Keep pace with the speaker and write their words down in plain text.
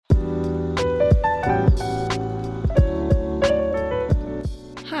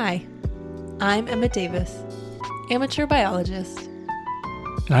I'm Emma Davis, amateur biologist.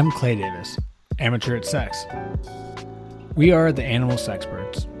 And I'm Clay Davis, amateur at sex. We are the animal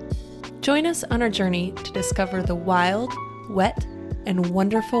sexperts. Join us on our journey to discover the wild, wet, and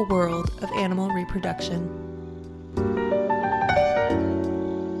wonderful world of animal reproduction.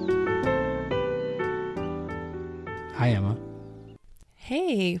 Hi, Emma.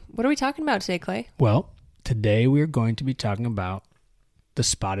 Hey, what are we talking about today, Clay? Well, today we're going to be talking about the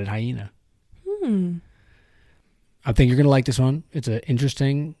spotted hyena. I think you're going to like this one. It's an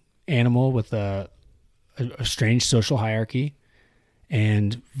interesting animal with a strange social hierarchy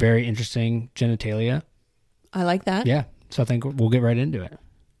and very interesting genitalia. I like that. Yeah, so I think we'll get right into it.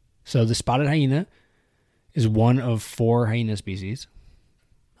 So the spotted hyena is one of 4 hyena species.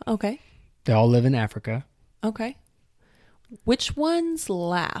 Okay. They all live in Africa. Okay. Which ones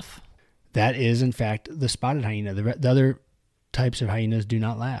laugh? That is, in fact, the spotted hyena. The other types of hyenas do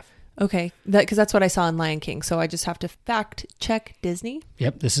not laugh. Okay, because that's what I saw in Lion King, so I just have to fact check Disney.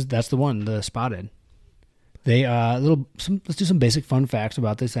 Yep, that's the one, the spotted. They let's do some basic fun facts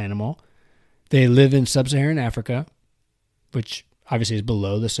about this animal. They live in sub-Saharan Africa, which obviously is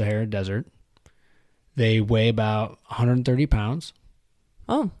below the Sahara Desert. They weigh about 130 pounds.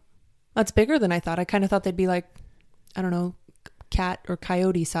 Oh, that's bigger than I thought. I kind of thought they'd be like, I don't know, cat or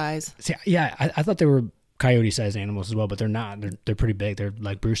coyote size. See, yeah, I thought they were coyote-sized animals as well, but they're not. They're pretty big. They're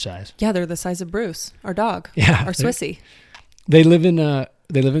like Bruce size. Yeah, they're the size of Bruce, our dog. Yeah, our Swissy. They live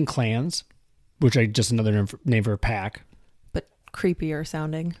in clans, which are just another name for a pack. But creepier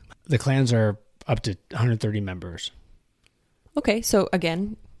sounding. The clans are up to 130 members. Okay, so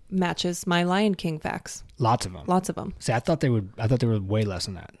again, matches my Lion King facts. Lots of them. Lots of them. See, I thought they were way less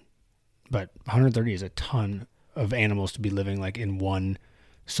than that, but 130 is a ton of animals to be living like in one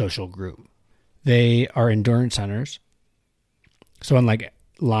social group. They are endurance hunters. So unlike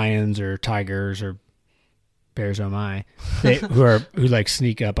lions or tigers or bears, who like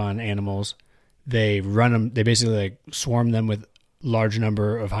sneak up on animals, they run them. They basically like swarm them with large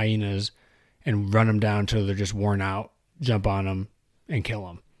number of hyenas and run them down until they're just worn out, jump on them and kill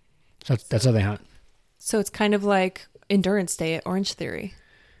them. So that's how they hunt. So it's kind of like Endurance Day at Orange Theory.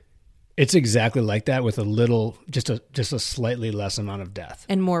 It's exactly like that with a little, just a slightly less amount of death.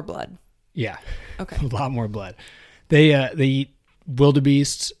 And more blood. Yeah. Okay. A lot more blood. They eat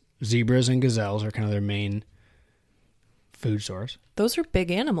wildebeests, zebras, and gazelles are kind of their main food source. Those are big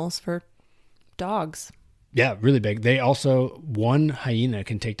animals for dogs. Yeah, really big. They also, one hyena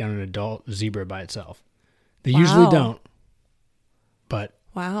can take down an adult zebra by itself. They Wow. usually don't, but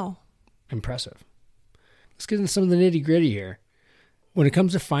Wow. impressive. Let's get into some of the nitty gritty here. When it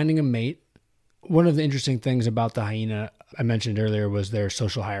comes to finding a mate, one of the interesting things about the hyena I mentioned earlier was their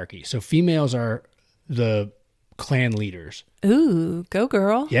social hierarchy. So females are the clan leaders. Ooh, go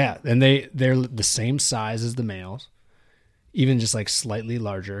girl. Yeah, and they're the same size as the males, even just like slightly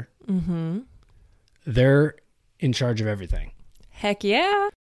larger. Mm-hmm. They're in charge of everything. Heck yeah.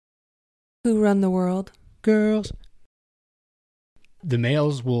 Who run the world? Girls. The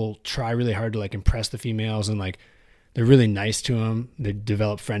males will try really hard to like impress the females, and like they're really nice to them. They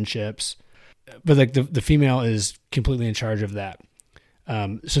develop friendships. But like the female is completely in charge of that.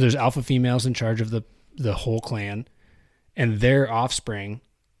 So there's alpha females in charge of the whole clan, and their offspring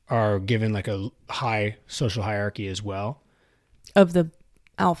are given like a high social hierarchy as well. Of the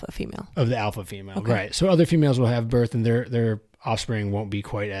alpha female. Of the alpha female, Okay. right. So other females will have birth, and their offspring won't be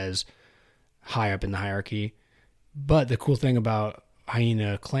quite as high up in the hierarchy. But the cool thing about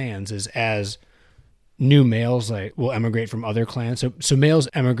hyena clans is as new males like will emigrate from other clans. So males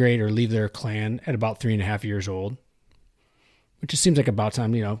emigrate or leave their clan at about 3.5 years old, which just seems like about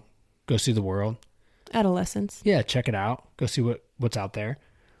time, go see the world. Adolescence. Yeah, check it out. Go see what's out there.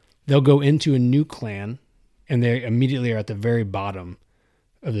 They'll go into a new clan, and they immediately are at the very bottom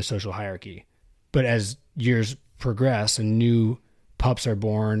of the social hierarchy. But as years progress and new pups are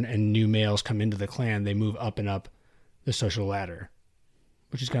born and new males come into the clan, they move up and up the social ladder,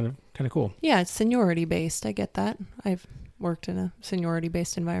 which is kind of cool. Yeah, it's seniority based. I get that. I've worked in a seniority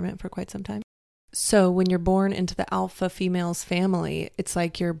based environment for quite some time. So when you're born into the alpha female's family, it's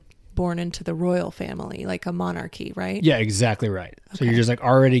like you're born into the royal family, like a monarchy, right? Yeah, exactly right. Okay. So you're just like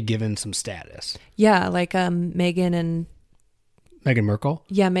already given some status. Yeah, like Meghan Markle?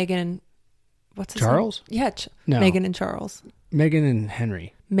 Yeah, Meghan. What's his Charles? name? Yeah, no. Meghan and Charles. Meghan and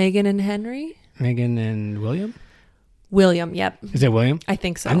Henry. Meghan and Henry? Meghan and William? William, yep. Is it William? I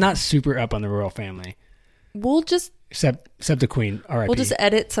think so. I'm not super up on the royal family. We'll just... Except the Queen, R.I.P. We'll just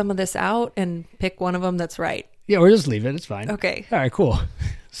edit some of this out and pick one of them that's right. Yeah, or just leave it. It's fine. Okay. All right, cool.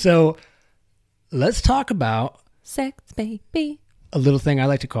 So let's talk about... Sex, baby. A little thing I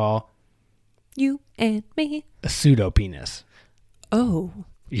like to call You and me. A pseudopenis. Oh.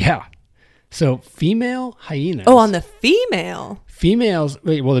 Yeah. So female hyenas. Oh, on the female. Females,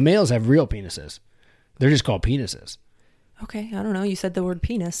 well, the males have real penises. They're just called penises. Okay, I don't know. You said the word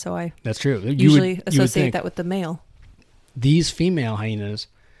penis, so I That's true. usually associate that with the male. These female hyenas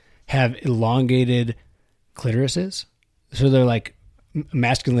have elongated clitorises. So they're like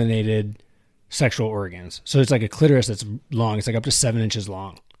masculinated sexual organs. So it's like a clitoris that's long. It's like up to 7 inches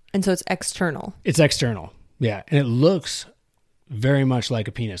long. And so it's external. It's external. Yeah. And it looks very much like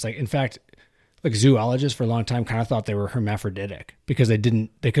a penis. Like, in fact, like zoologists for a long time kind of thought they were hermaphroditic because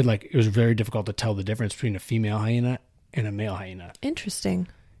it was very difficult to tell the difference between a female hyena and a male hyena. Interesting.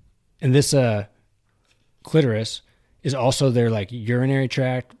 And this clitoris is also their like urinary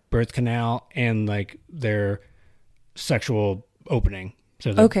tract, birth canal, and like their sexual opening.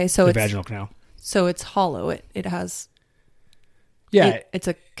 So the vaginal canal. So it's hollow. It has. Yeah, it's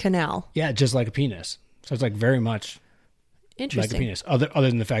a canal. Yeah, just like a penis. So it's like very much like a penis. Other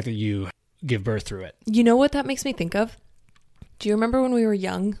than the fact that you give birth through it. You know what that makes me think of? Do you remember when we were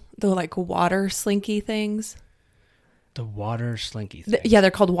young, the like water slinky things? The water slinky thing. Yeah,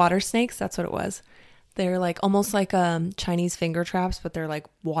 they're called water snakes. That's what it was. They're like almost like Chinese finger traps, but they're like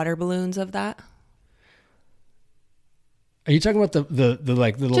water balloons of that. Are you talking about the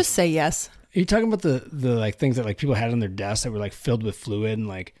like little? Just say yes. Are you talking about the like things that like people had on their desks that were like filled with fluid and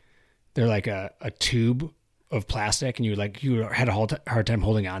like they're like a tube of plastic and you had a hard time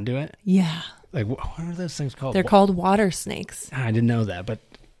holding on to it? Yeah. Like what are those things called? They're called water snakes. I didn't know that, but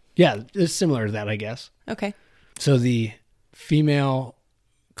yeah, it's similar to that, I guess. Okay. So the female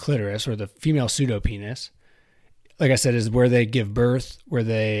clitoris or the female pseudopenis, like I said, is where they give birth, where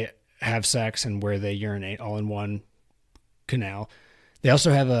they have sex, and where they urinate all in one canal. They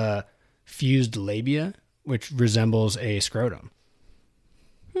also have a fused labia, which resembles a scrotum.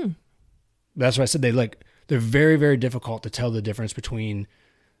 That's why I said they're very, very difficult to tell the difference between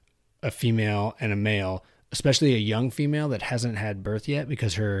a female and a male, especially a young female that hasn't had birth yet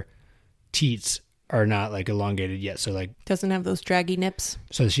because her teats are not like elongated yet. So like doesn't have those draggy nips.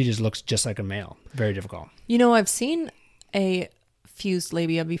 So she just looks just like a male. Very difficult. You know, I've seen a fused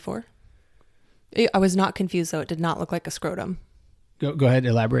labia before. I was not confused though. It did not look like a scrotum. Go ahead,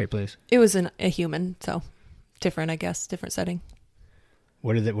 elaborate, please. It was a human, so different, I guess, different setting.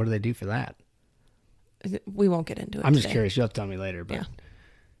 What do they do for that? We won't get into it. I'm just curious. You'll have to tell me later. But yeah.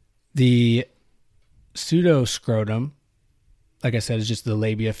 The pseudoscrotum, like I said, is just the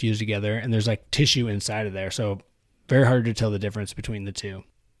labia fused together, and there's like tissue inside of there, so very hard to tell the difference between the two.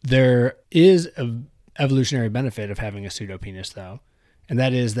 There is an evolutionary benefit of having a pseudopenis, though, and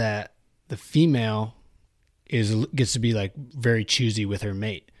that is that the female gets to be like very choosy with her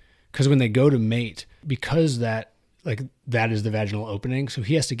mate, because when they go to mate, because that is the vaginal opening, so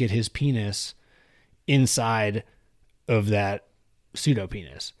he has to get his penis inside of that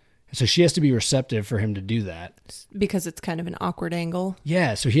pseudopenis. So she has to be receptive for him to do that. Because it's kind of an awkward angle.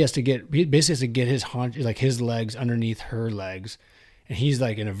 Yeah, so he basically has to get his like his legs underneath her legs, and he's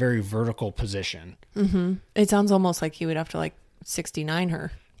like in a very vertical position. Mm-hmm. It sounds almost like he would have to like 69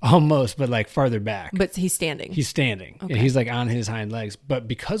 her. Almost, but like farther back. But he's standing. He's standing. Okay. And he's like on his hind legs. But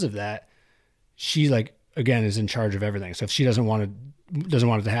because of that, she like, again, is in charge of everything. So if she doesn't want it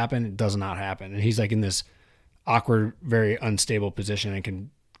to happen, it does not happen. And he's like in this awkward, very unstable position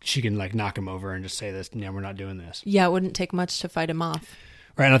and she can like knock him over and just say this, yeah, we're not doing this. Yeah, it wouldn't take much to fight him off.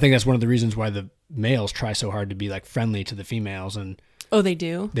 Right. And I think that's one of the reasons why the males try so hard to be like friendly to the females. And oh, they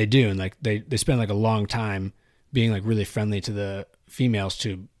do? They do. And like they spend like a long time being like really friendly to the females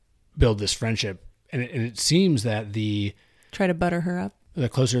to build this friendship. And it seems that try to butter her up. The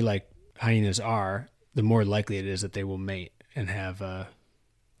closer like hyenas are, the more likely it is that they will mate and have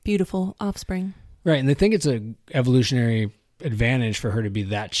beautiful offspring. Right. And they think it's a evolutionary advantage for her to be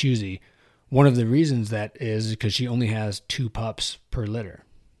that choosy. One of the reasons that is because she only has 2 pups per litter.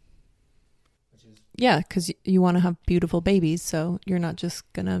 Yeah, because you want to have beautiful babies, so you're not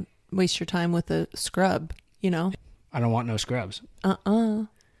just going to waste your time with a scrub, you know? I don't want no scrubs. Can't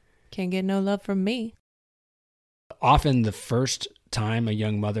get no love from me. Often the first time a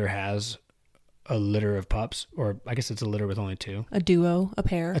young mother has a litter of pups, or I guess it's a litter with only 2. A duo, a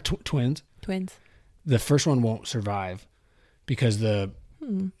pair. Twins. Twins. The first one won't survive because the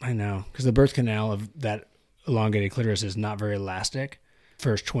birth canal of that elongated clitoris is not very elastic.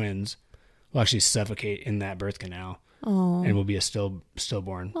 First twins will actually suffocate in that birth canal. Oh. And will be a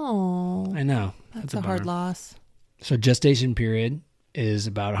stillborn. Oh. I know. That's a hard loss. So gestation period is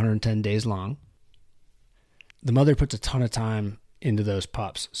about 110 days long. The mother puts a ton of time into those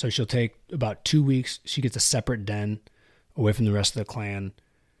pups. So she'll take about 2 weeks. She gets a separate den away from the rest of the clan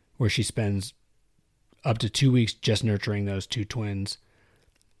where she spends up to 2 weeks just nurturing those two twins.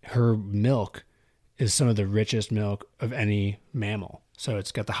 Her milk is some of the richest milk of any mammal. So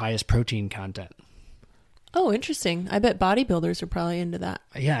it's got the highest protein content. Oh, interesting. I bet bodybuilders are probably into that.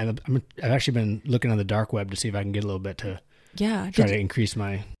 Yeah, I've actually been looking on the dark web to see if I can get a little bit to try to increase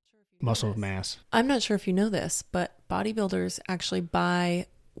my muscle mass. I'm not sure if you know this, but bodybuilders actually buy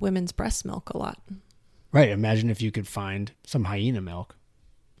women's breast milk a lot. Right. Imagine if you could find some hyena milk.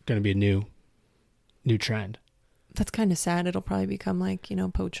 Going to be a new trend. That's kind of sad. It'll probably become like,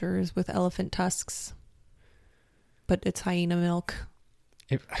 poachers with elephant tusks, but it's hyena milk.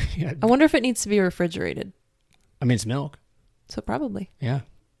 I wonder if it needs to be refrigerated. I mean, it's milk. So probably. Yeah.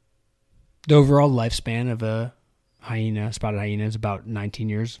 The overall lifespan of a spotted hyena, is about 19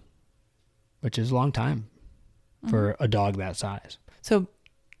 years, which is a long time for a dog that size. So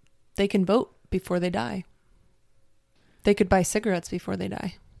they can vote before they die. They could buy cigarettes before they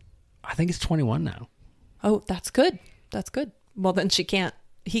die. I think it's 21 now. Oh, that's good. That's good. Well, then she can't.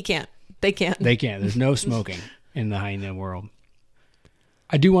 He can't. They can't. They can't. There's no smoking in the hyena world.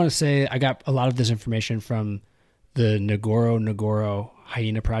 I do want to say I got a lot of this information from the Ngorongoro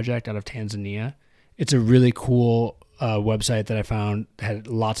Hyena Project out of Tanzania. It's a really cool website that I found, had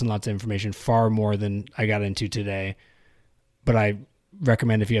lots and lots of information, far more than I got into today. But I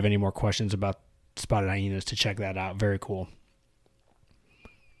recommend if you have any more questions about spotted hyenas to check that out. Very cool.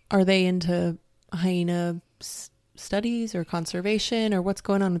 Are they into hyena studies or conservation, or what's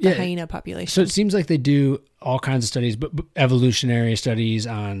going on with the hyena population? So it seems like they do all kinds of studies, but evolutionary studies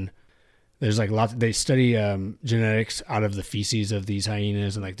on, there's like lots, they study genetics out of the feces of these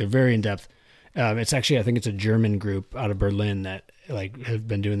hyenas, and like they're very in depth. It's actually, I think it's a German group out of Berlin that like have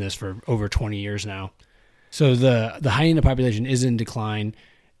been doing this for over 20 years now. So the hyena population is in decline,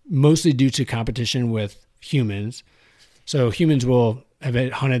 mostly due to competition with humans. So humans will have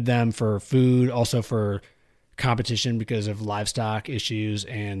hunted them for food, also for competition because of livestock issues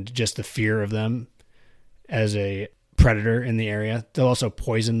and just the fear of them as a predator in the area. They'll also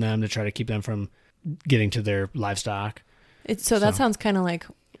poison them to try to keep them from getting to their livestock. So that sounds kind of like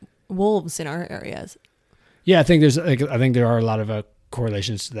wolves in our areas. Yeah, I think there are a lot of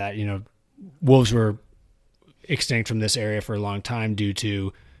correlations to that. Wolves were extinct from this area for a long time due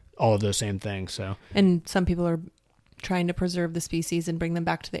to all of those same things. So, and some people are trying to preserve the species and bring them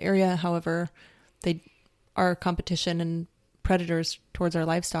back to the area. However, they are competition and predators towards our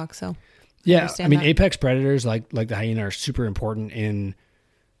livestock. So yeah, I mean, apex predators like the hyena are super important in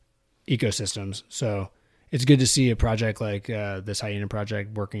ecosystems. So it's good to see a project like this hyena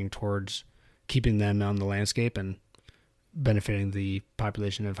project working towards keeping them on the landscape and benefiting the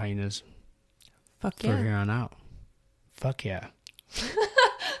population of hyenas. Fuck yeah. From here on out. Fuck yeah.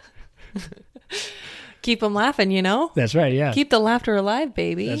 Keep them laughing, That's right, yeah. Keep the laughter alive,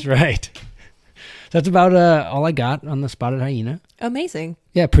 baby. That's right. That's about all I got on the spotted hyena. Amazing.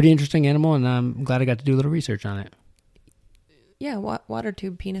 Yeah, pretty interesting animal, and I'm glad I got to do a little research on it. Yeah, water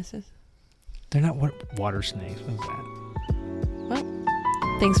tube penises. They're not water snakes. What's that?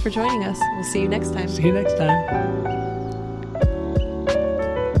 Well, thanks for joining us. We'll see you next time. See you next time.